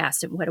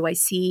podcast, and what do I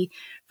see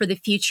for the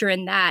future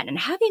in that? And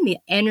having the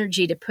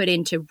energy to put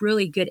into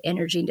really good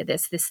energy into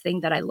this thing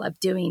that I love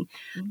doing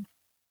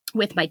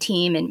with my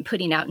team and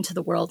putting out into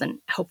the world and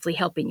hopefully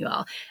helping you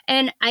all.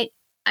 And I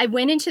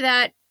went into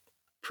that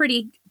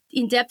pretty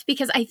in depth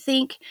because I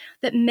think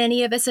that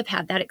many of us have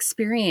had that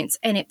experience,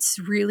 and it's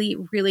really,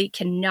 really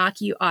can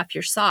knock you off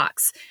your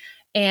socks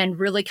and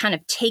really kind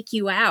of take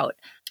you out.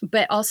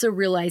 But also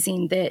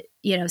realizing that,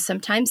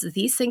 sometimes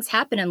these things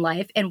happen in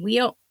life and we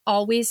don't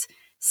always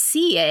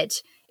see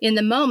it in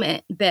the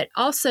moment. But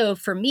also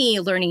for me,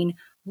 learning,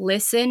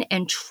 listen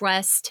and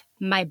trust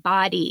my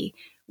body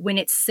when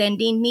it's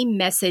sending me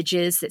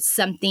messages that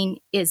something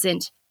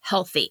isn't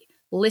healthy.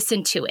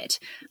 Listen to it.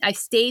 I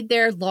stayed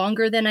there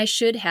longer than I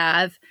should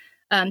have,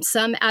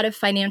 some out of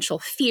financial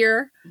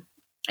fear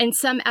and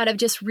some out of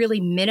just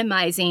really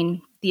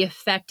minimizing the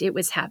effect it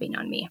was having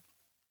on me.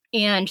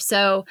 And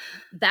so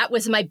that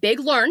was my big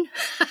learn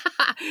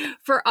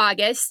for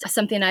August,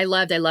 something I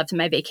loved. I loved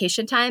my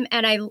vacation time.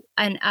 And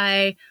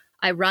I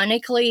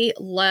ironically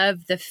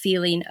love the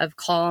feeling of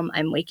calm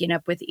I'm waking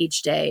up with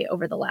each day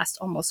over the last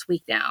almost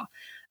week now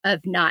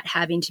of not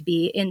having to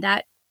be in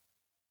that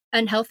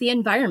unhealthy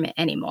environment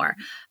anymore.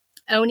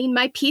 Owning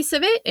my piece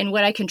of it and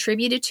what I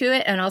contributed to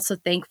it, and also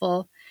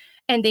thankful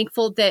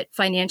that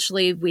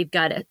financially we've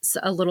got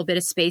a little bit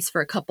of space for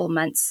a couple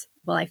months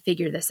while I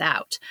figure this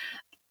out.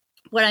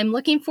 What I'm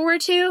looking forward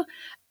to,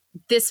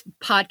 this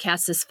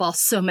podcast this fall,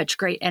 so much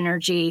great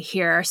energy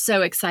here.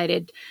 So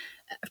excited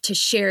to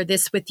share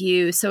this with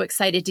you. So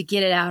excited to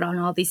get it out on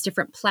all these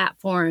different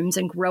platforms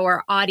and grow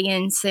our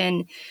audience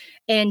and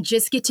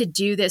just get to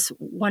do this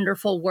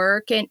wonderful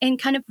work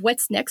and kind of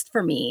what's next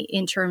for me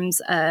in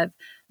terms of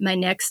my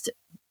next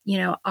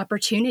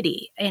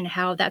opportunity and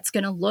how that's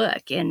going to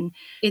look. And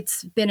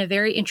it's been a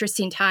very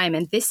interesting time.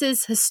 And this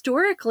is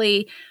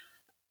historically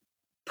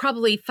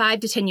probably 5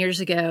 to 10 years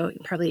ago,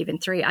 probably even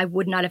 3, I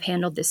would not have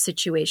handled this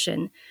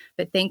situation,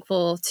 but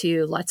thankful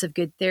to lots of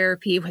good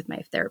therapy with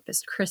my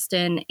therapist,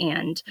 Kristen,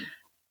 and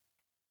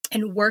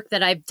work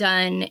that I've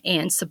done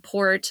and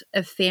support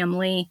of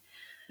family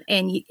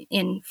and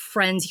in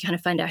friends. You kind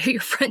of find out who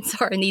your friends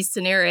are in these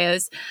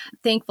scenarios.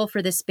 Thankful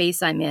for the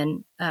space I'm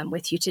in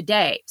with you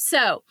today.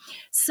 So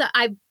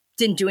I've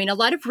been doing a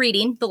lot of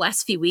reading the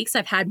last few weeks.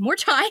 I've had more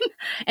time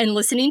and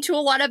listening to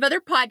a lot of other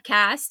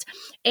podcasts.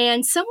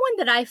 And someone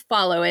that I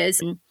follow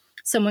is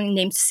someone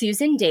named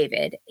Susan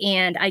David,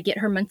 and I get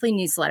her monthly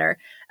newsletter.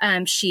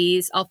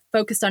 She's all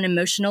focused on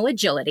emotional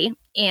agility.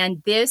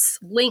 And this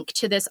link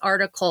to this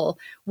article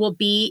will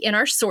be in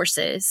our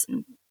sources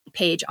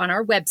page on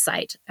our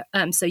website.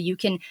 So you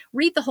can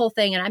read the whole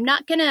thing. And I'm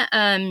not going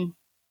to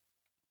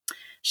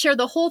share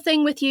the whole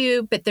thing with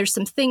you, but there's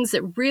some things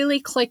that really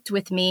clicked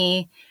with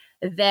me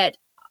that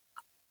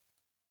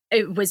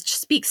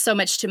speaks so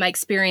much to my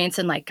experience.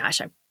 And like, gosh,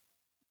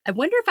 I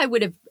wonder if I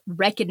would have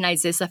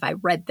recognized this if I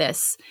read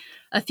this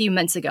a few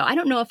months ago. I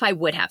don't know if I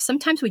would have.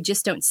 Sometimes we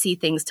just don't see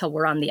things till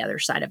we're on the other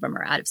side of them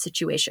or out of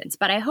situations.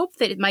 But I hope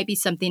that it might be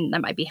something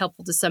that might be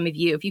helpful to some of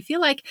you. If you feel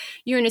like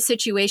you're in a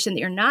situation that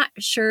you're not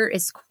sure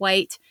is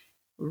quite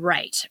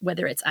right,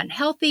 whether it's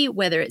unhealthy,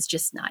 whether it's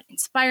just not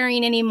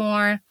inspiring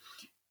anymore,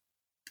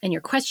 and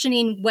you're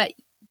questioning what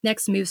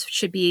next moves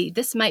should be,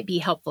 this might be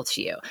helpful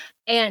to you.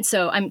 And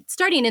so I'm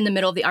starting in the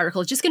middle of the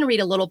article, just going to read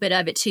a little bit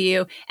of it to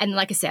you. And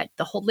like I said,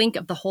 the whole link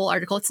of the whole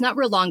article, it's not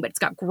real long, but it's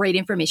got great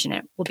information in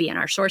it, will be in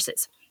our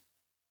sources.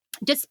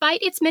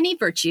 Despite its many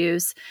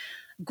virtues,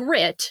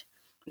 grit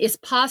is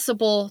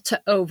possible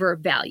to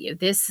overvalue.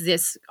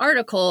 This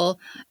article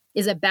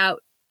is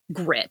about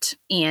grit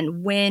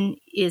and when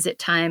is it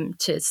time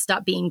to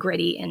stop being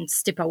gritty and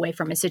step away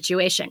from a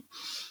situation.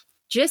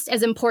 Just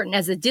as important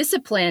as the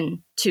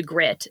discipline to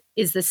grit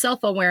is the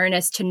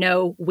self-awareness to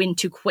know when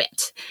to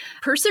quit.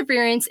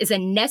 Perseverance is a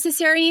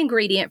necessary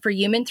ingredient for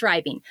human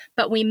thriving,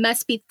 but we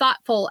must be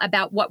thoughtful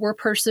about what we're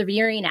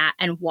persevering at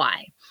and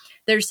why.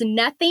 There's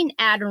nothing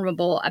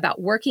admirable about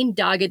working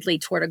doggedly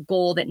toward a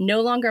goal that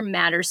no longer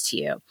matters to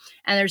you,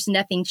 and there's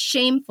nothing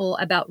shameful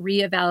about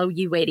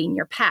reevaluating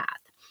your path.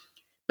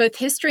 Both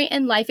history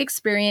and life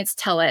experience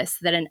tell us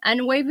that an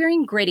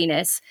unwavering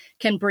grittiness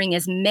can bring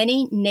as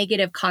many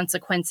negative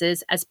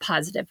consequences as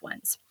positive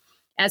ones.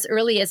 As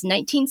early as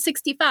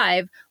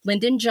 1965,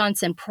 Lyndon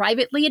Johnson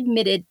privately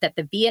admitted that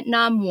the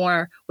Vietnam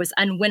War was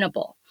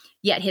unwinnable.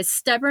 Yet his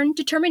stubborn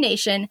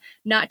determination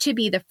not to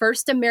be the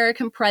first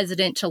American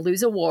president to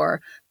lose a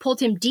war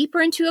pulled him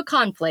deeper into a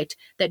conflict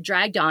that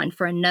dragged on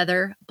for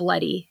another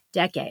bloody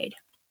decade.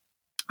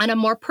 On a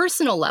more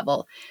personal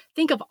level,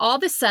 think of all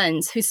the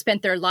sons who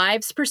spent their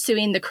lives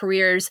pursuing the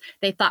careers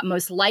they thought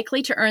most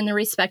likely to earn the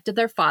respect of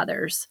their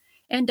fathers,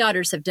 and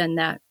daughters have done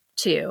that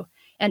too,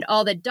 and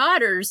all the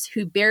daughters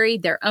who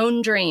buried their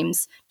own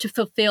dreams to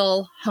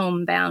fulfill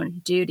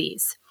homebound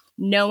duties.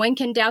 No one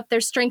can doubt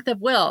their strength of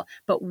will,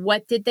 but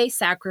what did they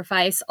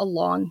sacrifice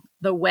along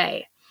the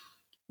way?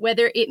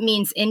 Whether it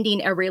means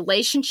ending a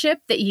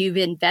relationship that you've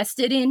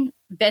invested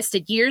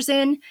years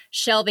in,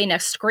 shelving a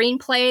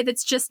screenplay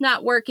that's just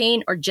not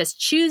working, or just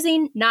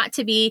choosing not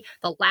to be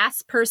the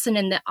last person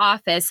in the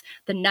office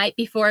the night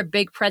before a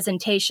big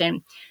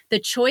presentation, the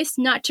choice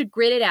not to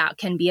grit it out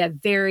can be a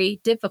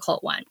very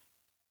difficult one.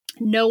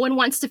 No one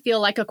wants to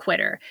feel like a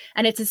quitter,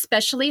 and it's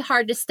especially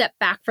hard to step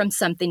back from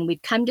something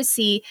we've come to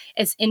see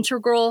as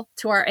integral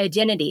to our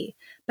identity.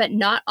 But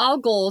not all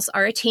goals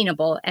are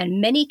attainable,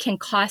 and many can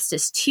cost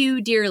us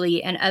too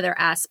dearly in other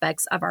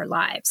aspects of our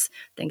lives.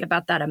 Think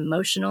about that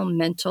emotional,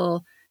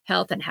 mental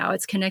health and how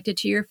it's connected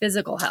to your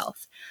physical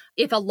health.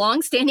 If a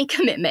long-standing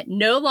commitment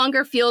no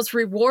longer feels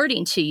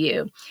rewarding to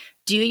you,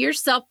 do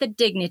yourself the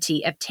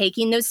dignity of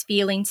taking those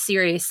feelings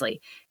seriously.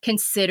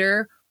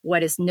 Consider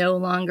what is no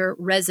longer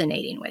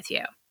resonating with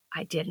you.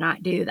 I did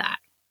not do that.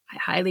 I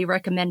highly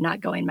recommend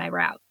not going my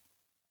route.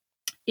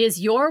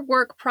 Is your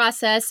work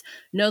process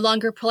no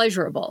longer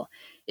pleasurable?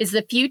 Is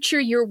the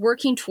future you're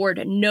working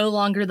toward no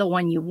longer the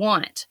one you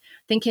want?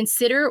 Then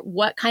consider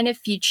what kind of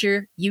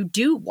future you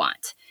do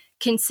want.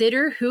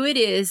 Consider who it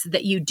is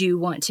that you do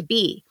want to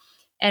be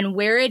and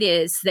where it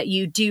is that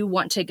you do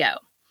want to go.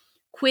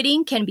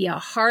 Quitting can be a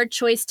hard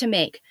choice to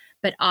make,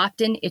 but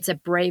often it's a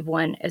brave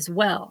one as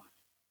well.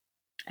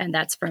 And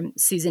that's from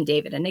Susan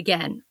David. And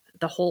again,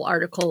 the whole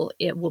article,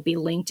 it will be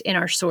linked in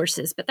our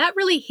sources. But that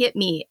really hit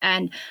me.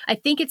 And I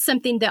think it's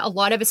something that a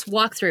lot of us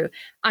walk through.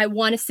 I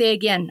want to say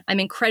again, I'm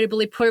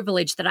incredibly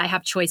privileged that I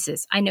have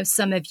choices. I know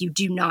some of you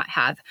do not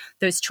have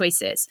those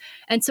choices.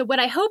 And so what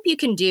I hope you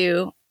can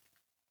do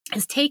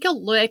is take a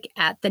look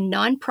at the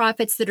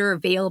nonprofits that are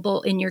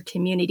available in your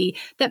community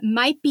that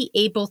might be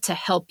able to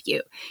help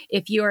you.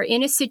 If you are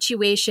in a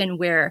situation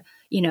where,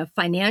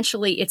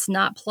 financially it's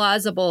not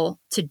plausible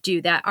to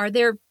do that, are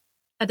there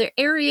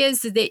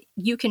areas that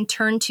you can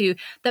turn to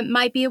that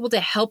might be able to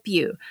help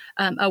you?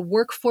 A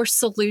Workforce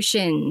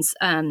Solutions,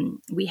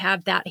 we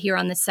have that here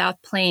on the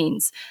South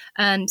Plains.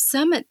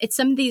 Some of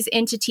these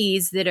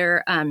entities that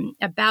are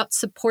about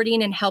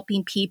supporting and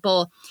helping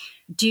people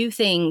do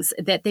things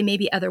that they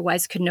maybe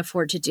otherwise couldn't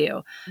afford to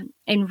do,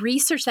 and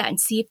research that and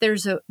see if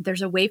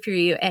there's a way for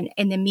you. And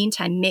in the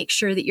meantime, make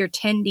sure that you're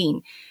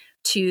tending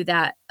to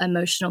that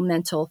emotional,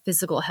 mental,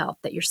 physical health,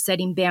 that you're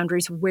setting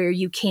boundaries where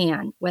you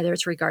can, whether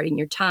it's regarding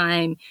your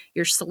time,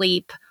 your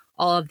sleep,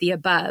 all of the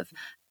above.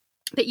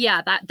 But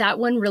yeah, that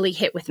one really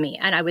hit with me.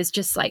 And I was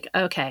just like,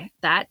 okay,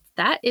 that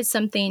is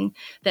something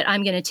that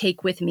I'm going to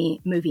take with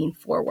me moving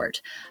forward.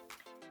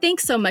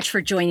 Thanks so much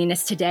for joining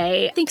us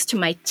today. Thanks to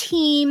my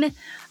team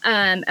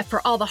for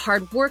all the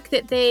hard work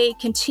that they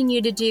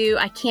continue to do.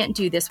 I can't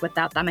do this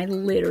without them. I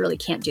literally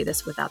can't do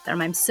this without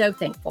them. I'm so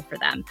thankful for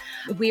them.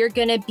 We are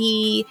going to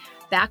be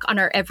back on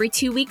our every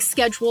 2 week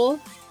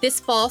schedule this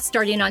fall,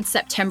 starting on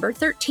September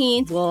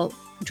 13th. We'll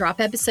drop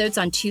episodes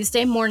on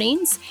Tuesday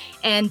mornings.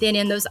 And then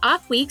in those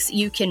off weeks,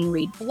 you can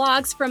read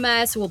blogs from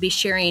us. We'll be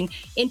sharing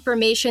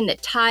information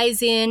that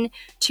ties in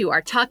to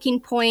our talking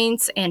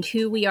points and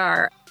who we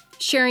are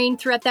sharing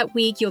throughout that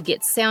week. You'll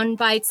get sound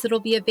bites that'll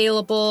be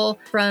available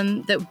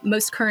from the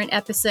most current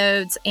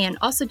episodes. And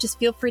also just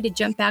feel free to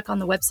jump back on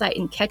the website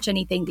and catch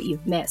anything that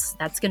you've missed.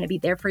 That's going to be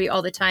there for you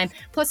all the time.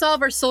 Plus all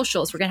of our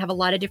socials. We're going to have a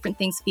lot of different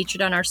things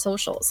featured on our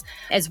socials,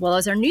 as well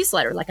as our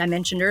newsletter, like I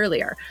mentioned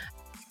earlier.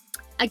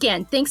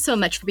 Again, thanks so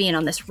much for being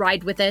on this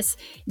ride with us.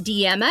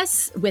 DM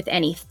us with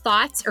any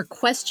thoughts or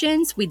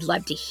questions. We'd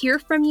love to hear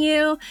from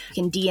you. You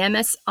can DM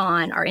us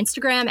on our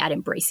Instagram at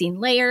Embracing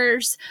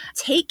Layers.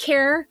 Take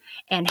care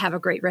and have a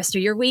great rest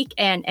of your week.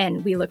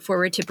 And we look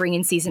forward to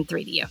bringing season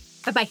 3 to you.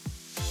 Bye-bye.